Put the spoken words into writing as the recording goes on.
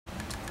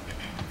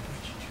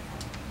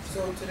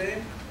So today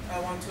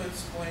I want to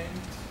explain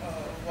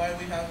why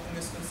we have the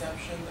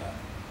misconception that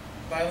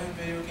violent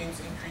video games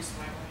increase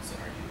violence in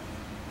our youth.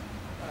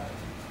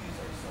 These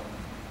are some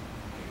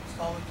games: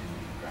 Call of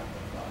Duty, Grand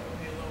Theft Auto,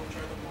 Halo, which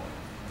are the more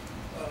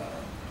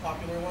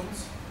popular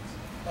ones.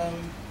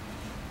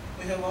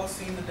 We have all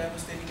seen the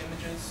devastating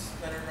images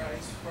that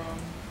arise from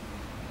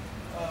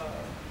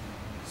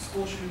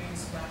school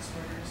shootings, mass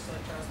murders,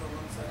 such as the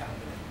ones that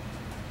happened in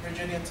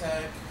Virginia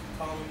Tech,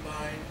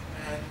 Columbine,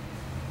 and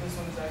this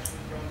one is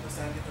actually from the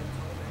Sandy Hook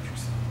Elementary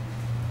School.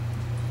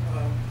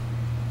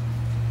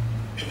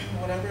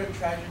 Whenever a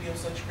tragedy of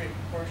such great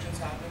proportions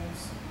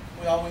happens,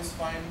 we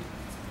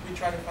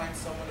try to find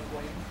someone to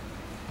blame.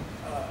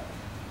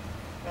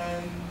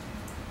 And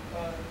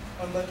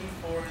unlucky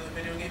for the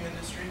video game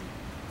industry,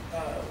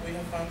 we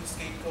have found the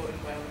scapegoat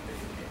in violent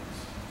video games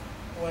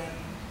when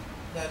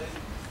that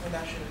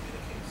shouldn't be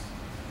the case.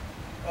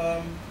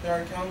 There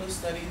are countless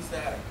studies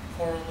that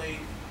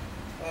correlate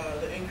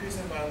the increase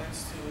in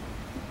violence to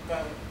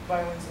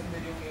violence in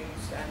video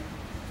games and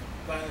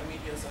violent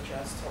media such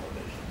as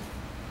television.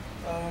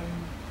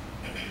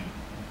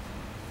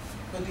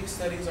 But these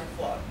studies are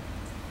flawed.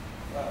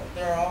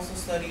 There are also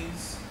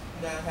studies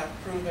that have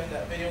proven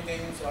that video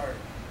games are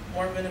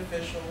more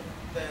beneficial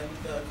than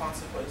the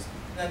consequences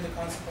that they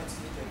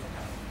can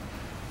have.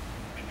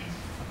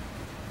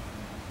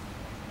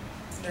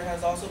 There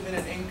has also been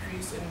an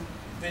increase in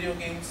video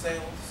game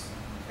sales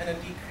and a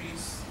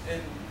decrease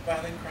in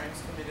violent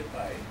crimes committed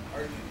by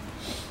our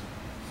youth.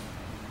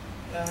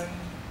 And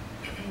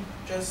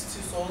just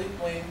to solely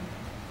blame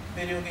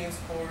video games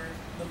for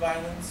the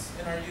violence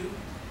in our youth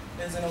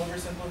is an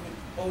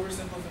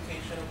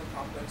oversimplification of a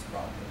complex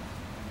problem.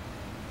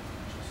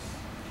 Just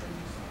turn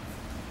this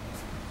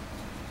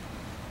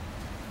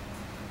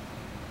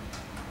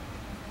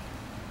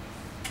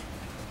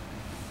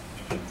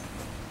on.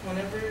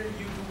 Whenever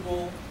you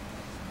Google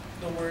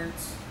the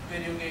words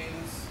video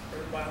games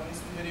or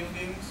violence in video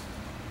games,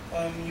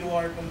 you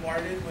are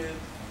bombarded with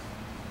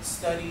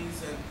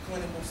studies and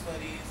clinical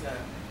studies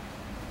and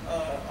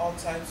all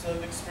types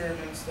of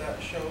experiments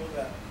that show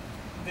that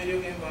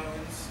video game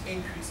violence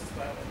increases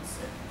violence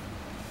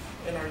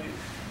in our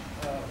youth,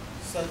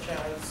 such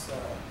as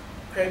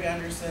Craig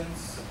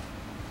Anderson's,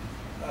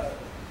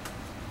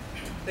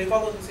 they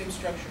follow the same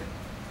structure,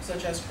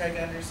 such as Craig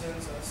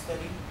Anderson's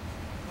study,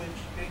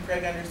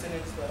 Craig Anderson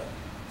is the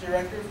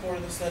director for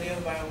the study of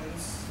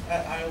violence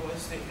at Iowa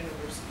State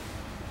University.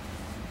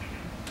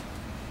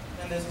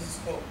 And this is his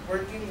quote: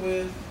 "Working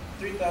with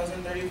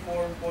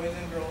 3,034 boys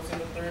and girls in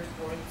the 3rd,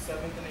 4th,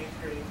 7th, and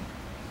 8th grade,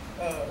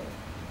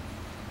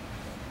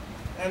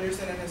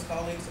 Anderson and his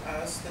colleagues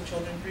asked the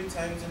children 3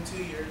 times in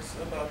 2 years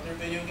about their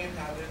video game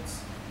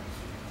habits,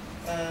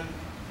 and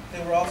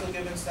they were also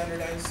given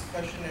standardized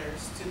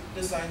questionnaires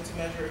designed to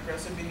measure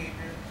aggressive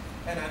behavior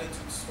and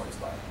attitudes towards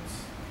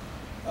violence."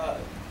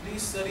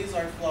 These studies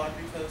are flawed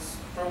because,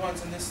 for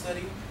once in this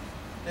study,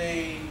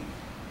 they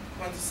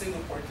went to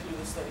Singapore to do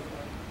the study.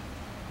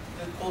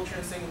 The culture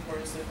in Singapore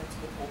is different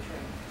to the culture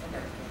in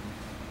America.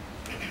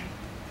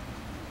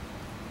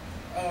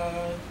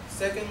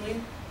 Secondly,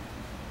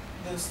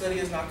 the study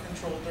is not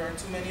controlled. There are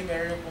too many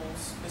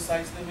variables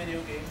besides the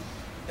video game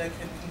that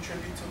can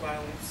contribute to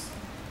violence,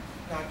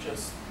 not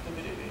just the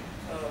video game.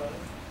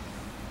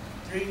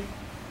 3,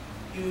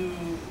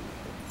 you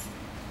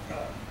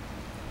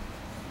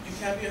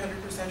can't be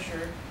 100%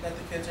 sure that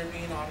the kids are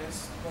being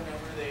honest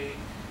whenever they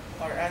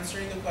are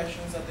answering the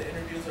questions that the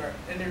interviewers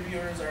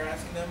are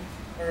asking them,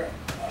 or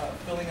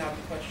filling out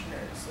the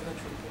questionnaires in a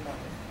truthful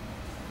manner.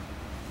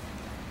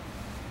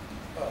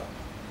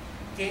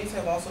 Games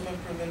have also been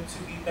proven to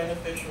be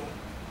beneficial,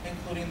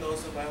 including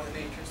those of violent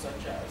nature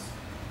such as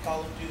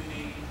Call of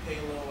Duty,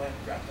 Halo, and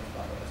Grand Theft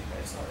Auto, as you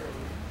guys saw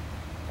earlier.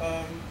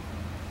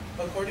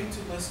 According to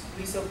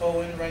Lisa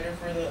Bowen, writer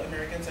for the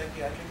American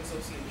Psychiatric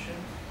Association,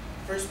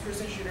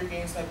 first-person shooter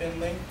games have been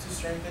linked to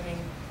strengthening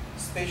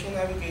spatial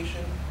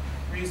navigation,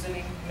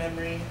 reasoning,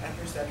 memory, and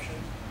perception,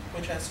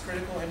 which has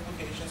critical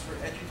implications for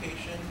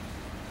education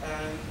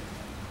and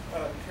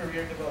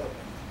career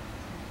development.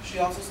 She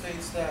also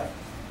states that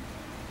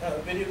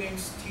video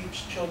games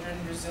teach children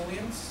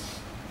resilience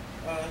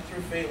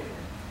through failure.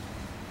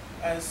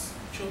 As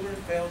children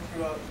fail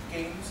throughout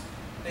games,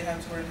 they have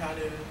to learn how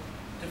to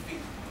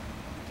defeat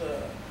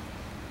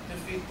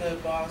the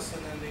boss,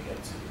 and then they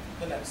get to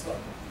the next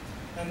level.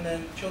 And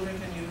then children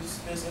can use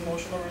this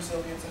emotional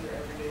resilience in their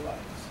everyday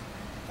lives.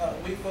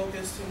 We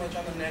focus too much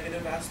on the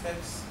negative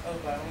aspects of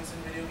violence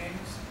in video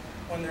games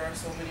when there are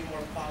so many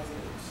more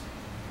positives.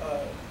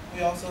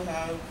 We also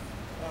have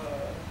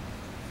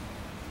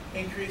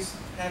increased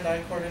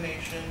hand-eye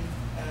coordination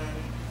and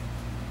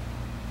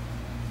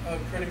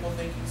critical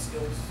thinking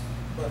skills,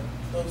 but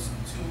those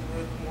 2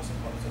 were the most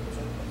important, so those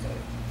are the ones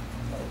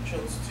I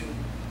chose to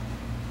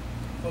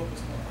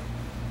focus more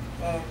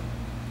on.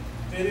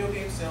 Video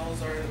game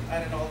sales are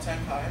at an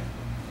all-time high,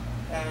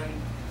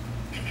 and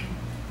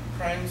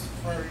crimes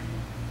for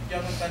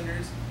young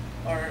offenders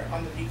are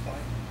on the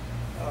decline.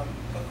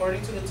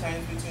 According to the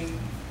Times, between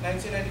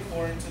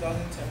 1994 and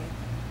 2010,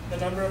 the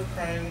number of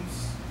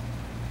crimes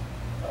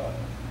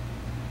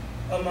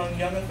among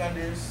young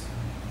offenders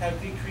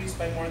have decreased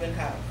by more than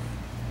half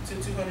to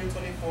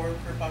 224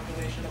 per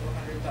population of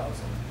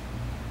 100,000.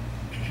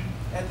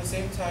 At the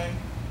same time,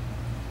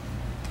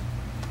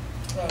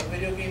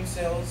 video game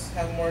sales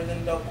have more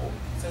than doubled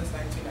since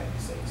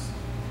 1996.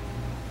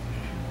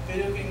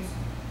 Video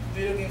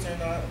games are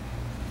not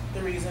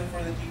the reason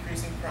for the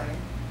decrease in crime,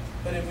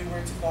 but if we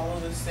were to follow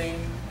the same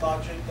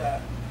logic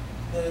that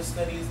the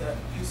studies that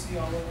you see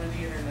all over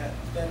the internet,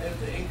 then if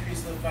the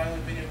increase of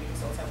violent video game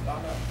sales has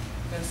gone up,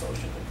 then so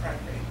should the crime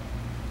rate.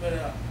 But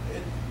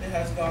it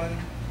has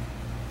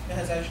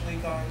actually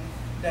gone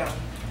down.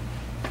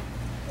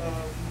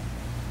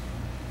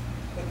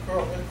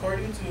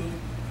 According to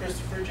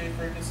Christopher J.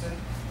 Ferguson,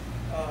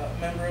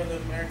 member of the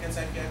American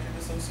Psychiatric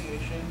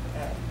Association,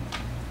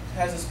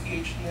 has his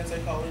PhD in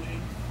psychology,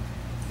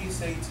 he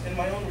states, "In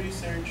my own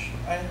research,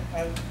 I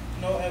have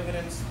no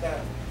evidence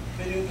that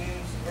video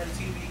games or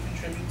TV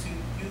contribute to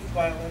youth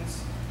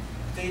violence,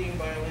 dating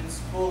violence,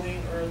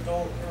 bullying, or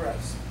adult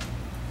arrest.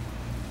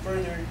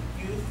 Further,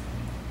 youth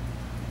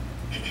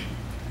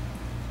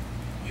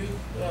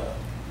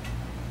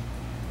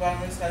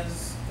violence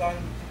has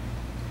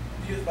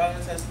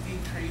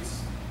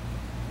decreased,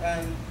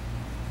 and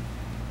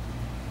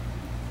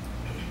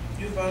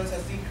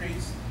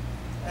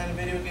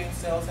video game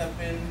sales have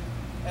been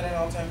at an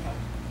all-time high.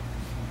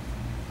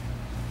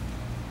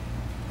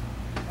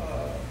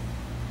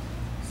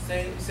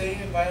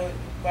 Saying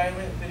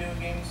violent video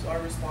games are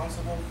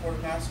responsible for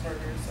mass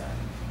murders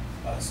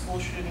and school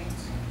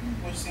shootings,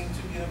 which seem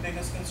to be the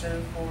biggest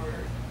concern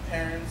for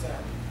parents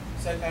and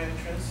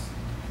psychiatrists,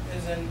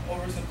 is an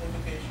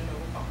oversimplification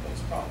of a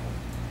complex problem.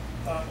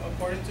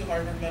 According to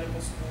Harvard Medical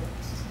School,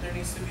 there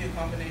needs to be a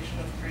combination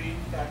of 3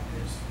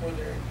 factors for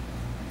there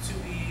to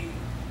be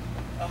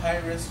a high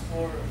risk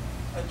for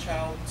a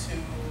child to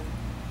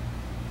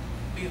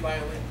be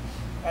violent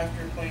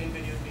after playing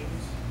video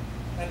games.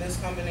 And these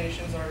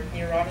combinations are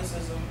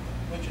neuroticism,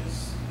 which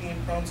is being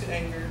prone to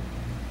anger,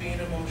 being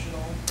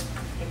emotional,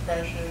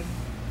 depression,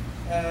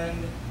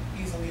 and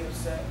easily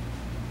upset.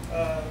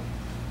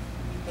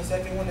 The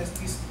second one is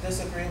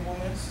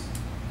disagreeableness,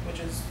 which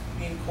is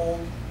being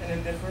cold and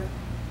indifferent.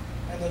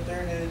 And the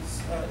third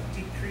is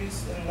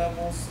decrease in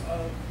levels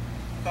of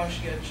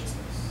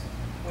conscientiousness,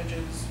 which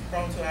is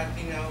prone to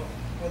acting out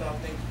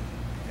without thinking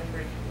and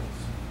breaking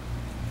rules.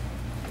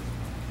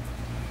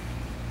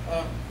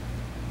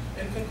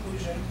 In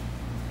conclusion,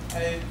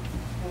 I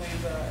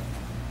believe that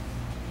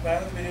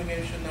violent video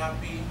games should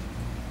not be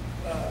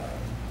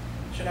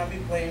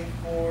blamed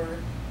for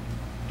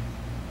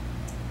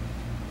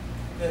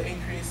the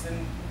increase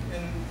in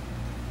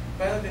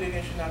violent video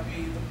games should not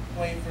be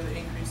blamed for the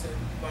increase in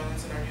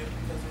violence in our youth,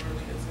 because there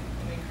really isn't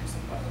an increase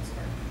in violence in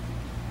our youth.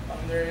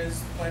 There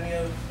is plenty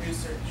of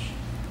research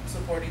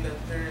supporting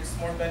that there is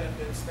more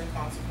benefits than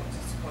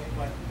consequences to playing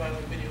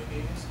violent video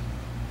games.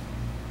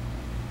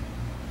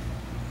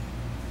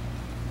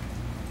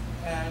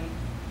 And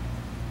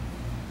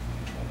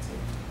that's it.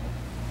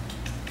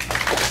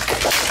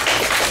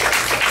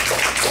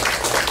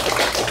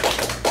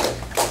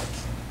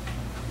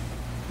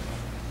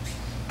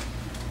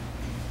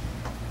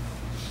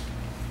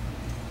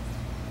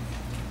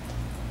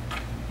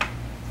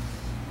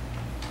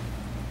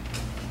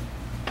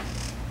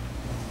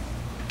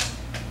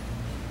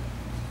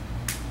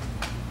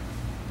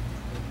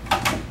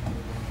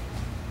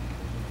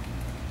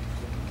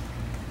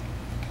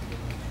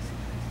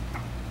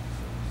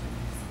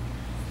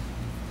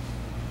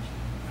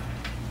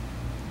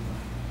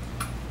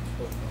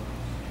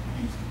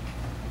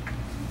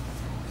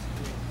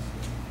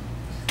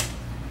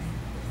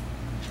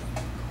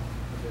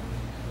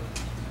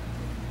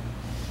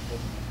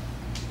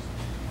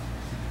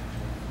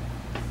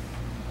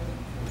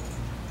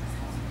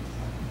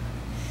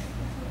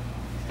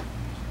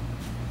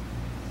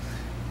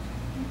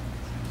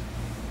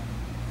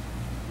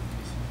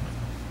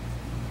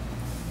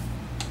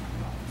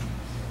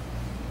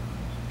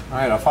 All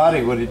right,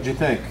 Afadi, what did you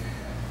think?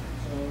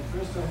 So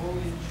first of all,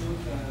 he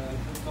chose a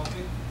good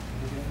topic,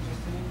 very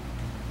interesting.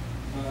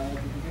 But at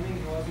the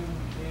beginning, he wasn't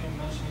clear in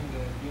mentioning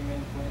the 3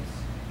 main points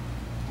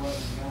what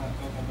he's gonna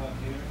talk about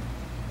here.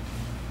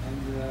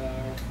 And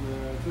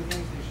for 2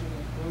 things he should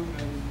improve,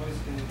 his voice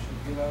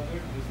should be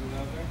louder,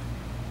 louder.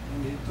 And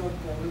he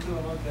talked a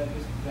little about the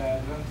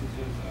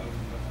advantages of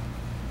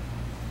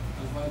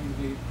violent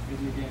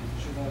video games.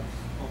 He should have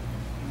spoken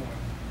more.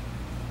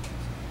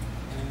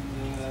 And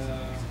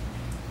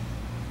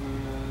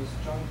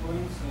strong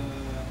points,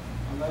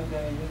 I like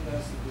that he used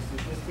the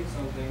statistics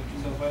of the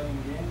increase of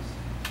violent games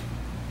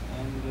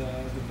and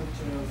the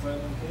picture of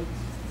violent kids.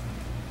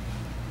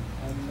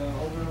 And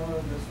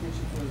overall, the speech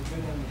was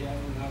good, and he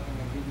ended up in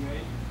a good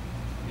way.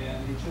 Yeah,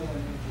 and he chose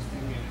an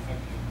interesting and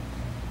effective.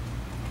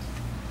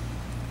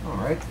 All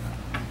right.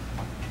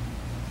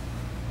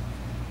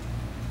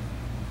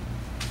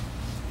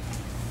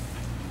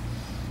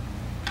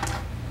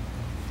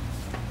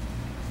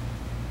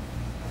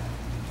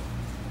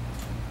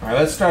 All right,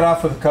 let's start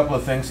off with a couple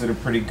of things that are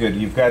pretty good.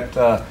 You've got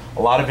a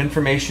lot of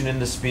information in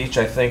the speech.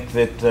 I think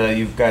that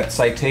you've got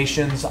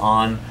citations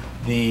on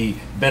the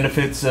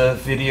benefits of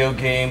video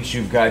games.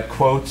 You've got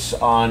quotes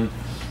on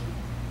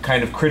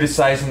kind of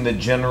criticizing the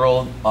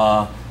general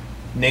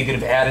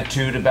negative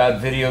attitude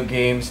about video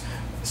games.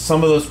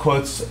 Some of those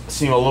quotes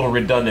seem a little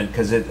redundant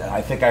because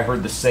I think I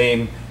heard the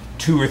same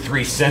 2 or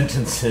 3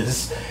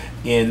 sentences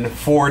in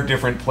 4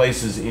 different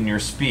places in your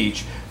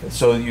speech.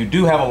 So you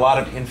do have a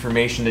lot of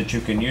information that you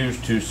can use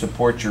to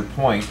support your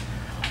point.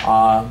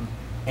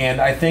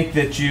 And I think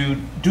that you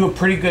do a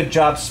pretty good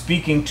job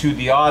speaking to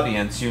the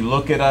audience. You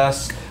look at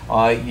us,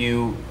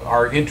 you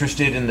are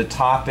interested in the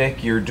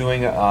topic, you're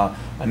doing a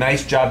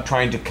nice job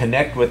trying to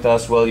connect with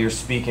us while you're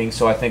speaking,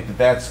 so I think that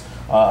that's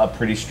a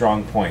pretty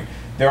strong point.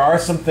 There are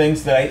some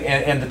things that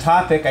and the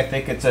topic, I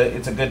think it's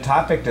a good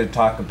topic to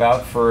talk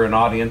about for an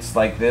audience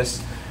like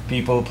this.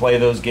 People who play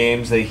those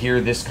games, they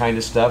hear this kind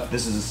of stuff.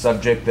 This is a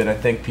subject that I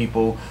think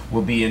people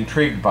will be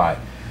intrigued by.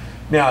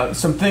 Now,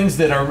 some things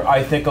that are,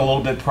 I think, a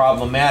little bit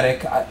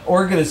problematic.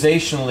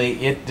 Organizationally,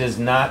 it does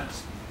not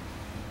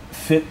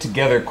fit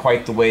together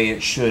quite the way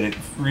it should. It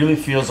really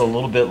feels a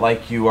little bit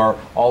like you are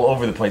all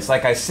over the place.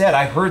 Like I said,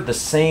 I heard the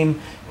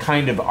same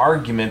kind of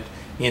argument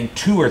in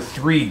 2 or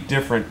 3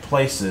 different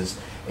places,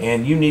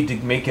 and you need to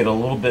make it a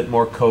little bit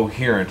more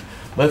coherent.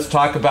 Let's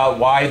talk about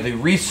why the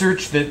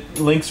research that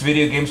links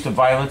video games to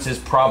violence is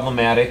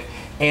problematic,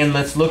 and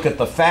let's look at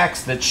the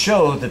facts that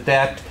show that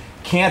that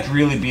can't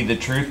really be the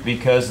truth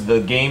because of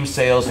the game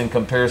sales in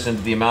comparison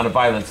to the amount of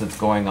violence that's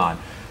going on.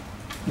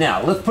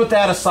 Now, let's put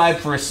that aside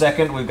for a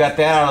second. We've got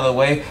that out of the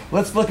way.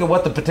 Let's look at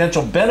what the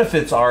potential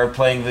benefits are of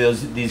playing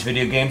these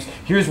video games.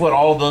 Here's what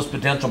all of those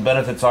potential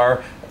benefits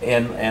are,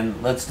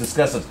 and let's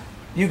discuss it.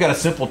 You've got a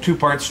simple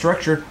 2-part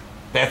structure.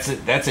 That's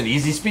it. That's an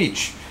easy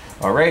speech.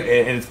 All right,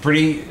 and it's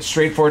pretty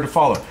straightforward to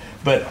follow.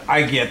 But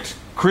I get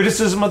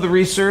criticism of the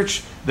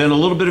research, then a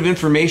little bit of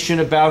information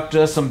about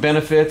some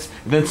benefits,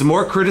 then some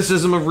more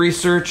criticism of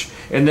research,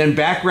 and then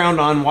background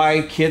on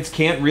why kids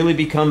can't really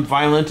become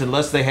violent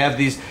unless they have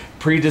these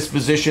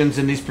predispositions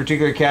in these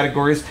particular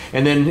categories.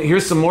 And then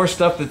here's some more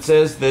stuff that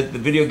says that the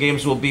video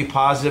games will be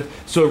positive.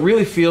 So it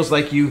really feels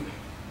like you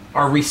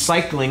are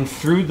recycling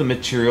through the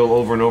material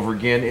over and over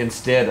again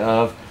instead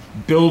of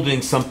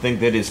building something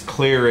that is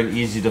clear and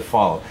easy to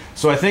follow.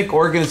 So I think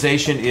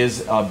organization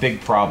is a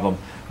big problem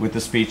with the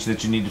speech,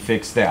 that you need to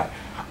fix that.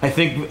 I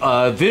think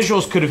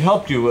visuals could have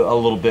helped you a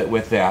little bit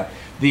with that.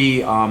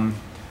 The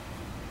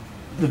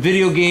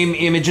video game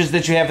images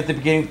that you have at the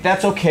beginning,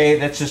 that's okay.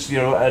 That's just, you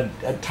know,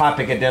 a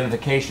topic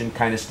identification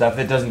kind of stuff.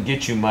 That doesn't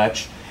get you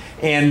much.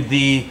 And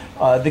the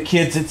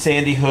kids at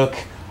Sandy Hook,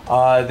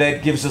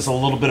 that gives us a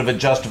little bit of a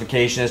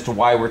justification as to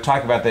why we're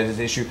talking about that as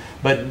an issue.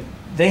 But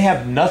they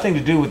have nothing to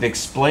do with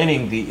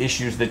explaining the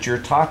issues that you're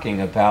talking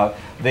about.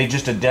 They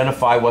just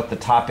identify what the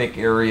topic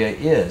area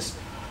is.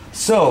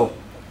 So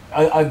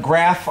a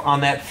graph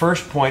on that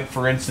first point,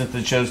 for instance,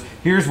 that shows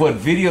here's what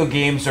video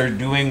games are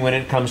doing when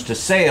it comes to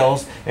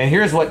sales, and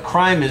here's what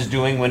crime is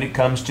doing when it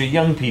comes to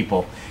young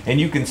people.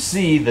 And you can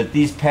see that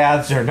these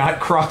paths are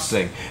not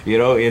crossing. You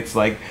know, it's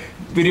like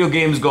video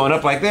games going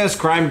up like this,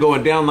 crime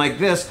going down like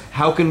this.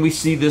 How can we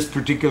see this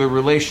particular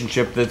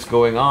relationship that's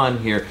going on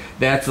here?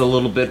 That's a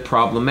little bit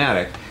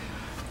problematic.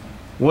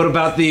 What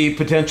about the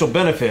potential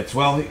benefits?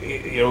 Well,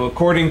 you know,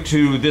 according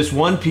to this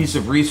one piece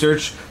of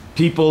research,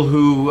 people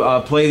who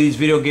play these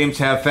video games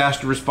have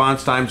faster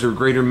response times or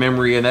greater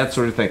memory and that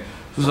sort of thing.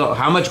 So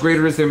how much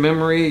greater is their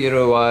memory? You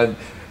know,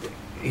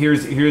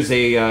 here's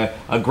a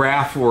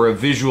graph or a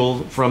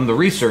visual from the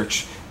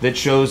research that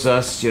shows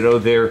us, you know,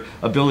 their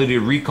ability to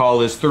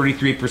recall is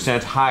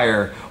 33%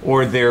 higher,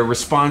 or their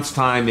response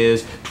time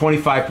is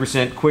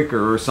 25%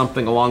 quicker, or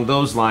something along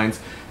those lines,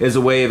 as a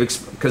way of,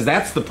 because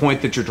that's the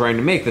point that you're trying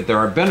to make, that there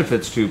are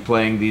benefits to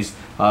playing these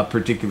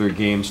particular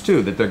games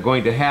too, that they're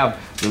going to have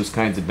those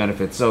kinds of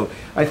benefits. So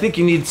I think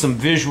you need some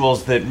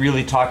visuals that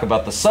really talk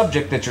about the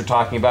subject that you're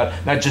talking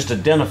about, not just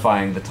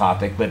identifying the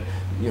topic, but,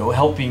 you know,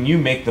 helping you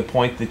make the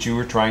point that you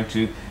were trying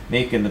to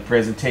make in the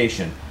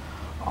presentation.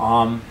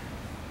 Let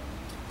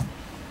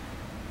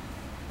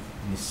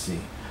me see.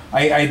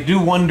 I do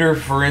wonder,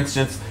 for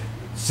instance,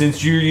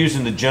 since you're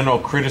using the general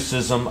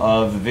criticism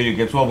of the video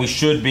games, well, we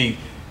should be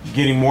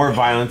getting more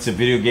violence if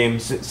video game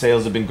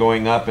sales have been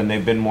going up and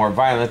they've been more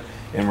violent,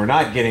 and we're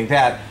not getting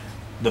that.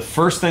 The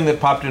first thing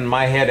that popped into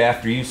my head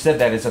after you said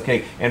that is,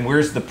 okay, and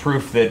where's the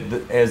proof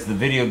that as the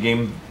video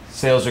game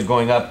sales are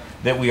going up,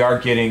 that we are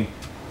getting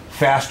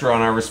faster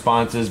on our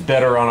responses,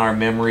 better on our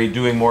memory,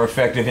 doing more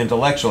effective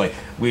intellectually?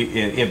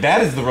 If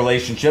that is the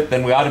relationship,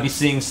 then we ought to be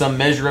seeing some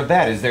measure of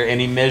that. Is there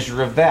any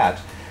measure of that?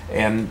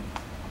 And,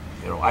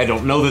 you know, I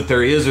don't know that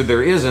there is or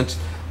there isn't,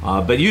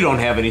 but you don't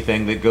have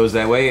anything that goes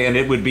that way, and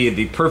it would be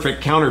the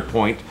perfect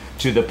counterpoint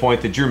to the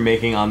point that you're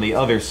making on the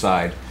other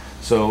side.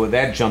 So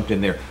that jumped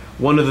in there.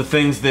 One of the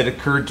things that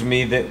occurred to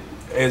me that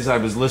as I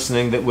was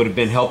listening that would have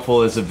been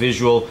helpful as a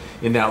visual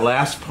in that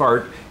last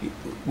part,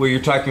 where you're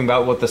talking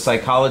about what the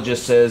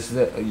psychologist says,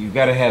 that you've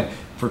got to have,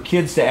 for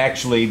kids to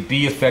actually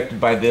be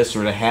affected by this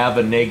or to have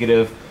a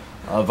negative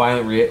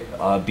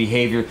violent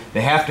behavior,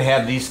 they have to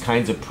have these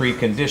kinds of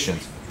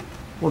preconditions.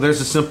 Well,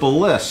 there's a simple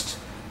list.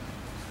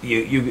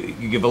 You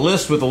give a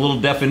list with a little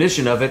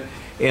definition of it,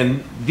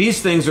 and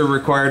these things are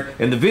required,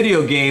 and the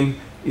video game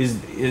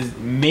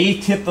may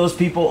tip those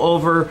people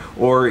over,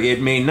 or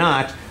it may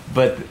not,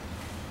 but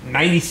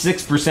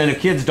 96% of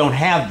kids don't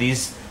have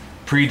these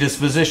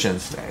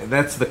predispositions.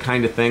 That's the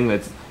kind of thing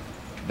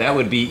that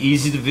would be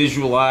easy to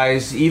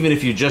visualize. Even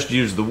if you just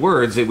use the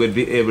words, it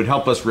would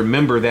help us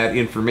remember that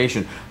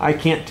information. I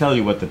can't tell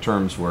you what the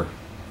terms were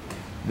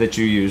that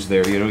you used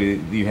there. You know,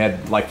 you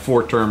had like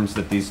 4 terms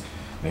that they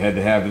had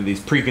to have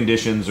these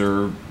preconditions,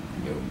 or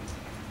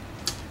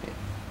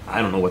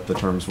I don't know what the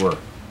terms were.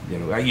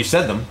 You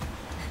said them,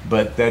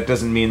 but that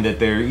doesn't mean that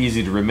they're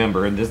easy to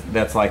remember. And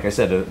that's, like I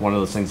said, one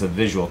of those things a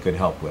visual could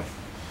help with.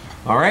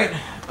 All right,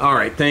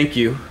 thank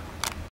you.